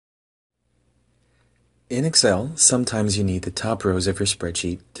In Excel, sometimes you need the top rows of your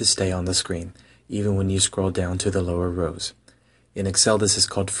spreadsheet to stay on the screen, even when you scroll down to the lower rows. In Excel, this is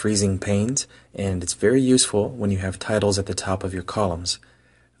called freezing panes, and it's very useful when you have titles at the top of your columns,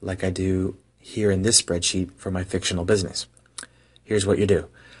 like I do here in this spreadsheet for my fictional business. Here's what you do.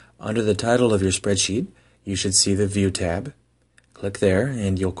 Under the title of your spreadsheet, you should see the View tab. Click there,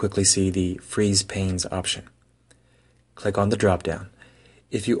 and you'll quickly see the Freeze Panes option. Click on the drop-down.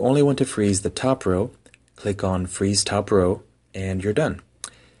 If you only want to freeze the top row, click on Freeze Top Row, and you're done.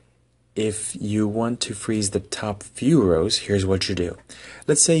 If you want to freeze the top few rows, here's what you do.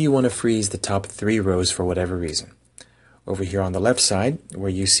 Let's say you want to freeze the top 3 rows for whatever reason. Over here on the left side,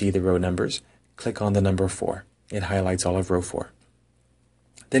 where you see the row numbers, click on the number 4. It highlights all of row 4.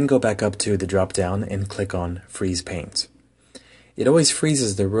 Then go back up to the drop-down and click on Freeze Panes. It always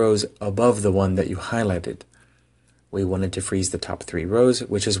freezes the rows above the one that you highlighted. We wanted to freeze the top 3 rows,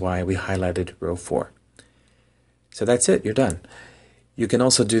 which is why we highlighted row 4. So that's it, you're done. You can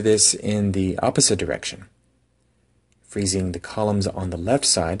also do this in the opposite direction, freezing the columns on the left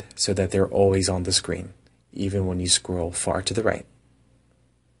side so that they're always on the screen, even when you scroll far to the right.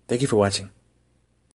 Thank you for watching.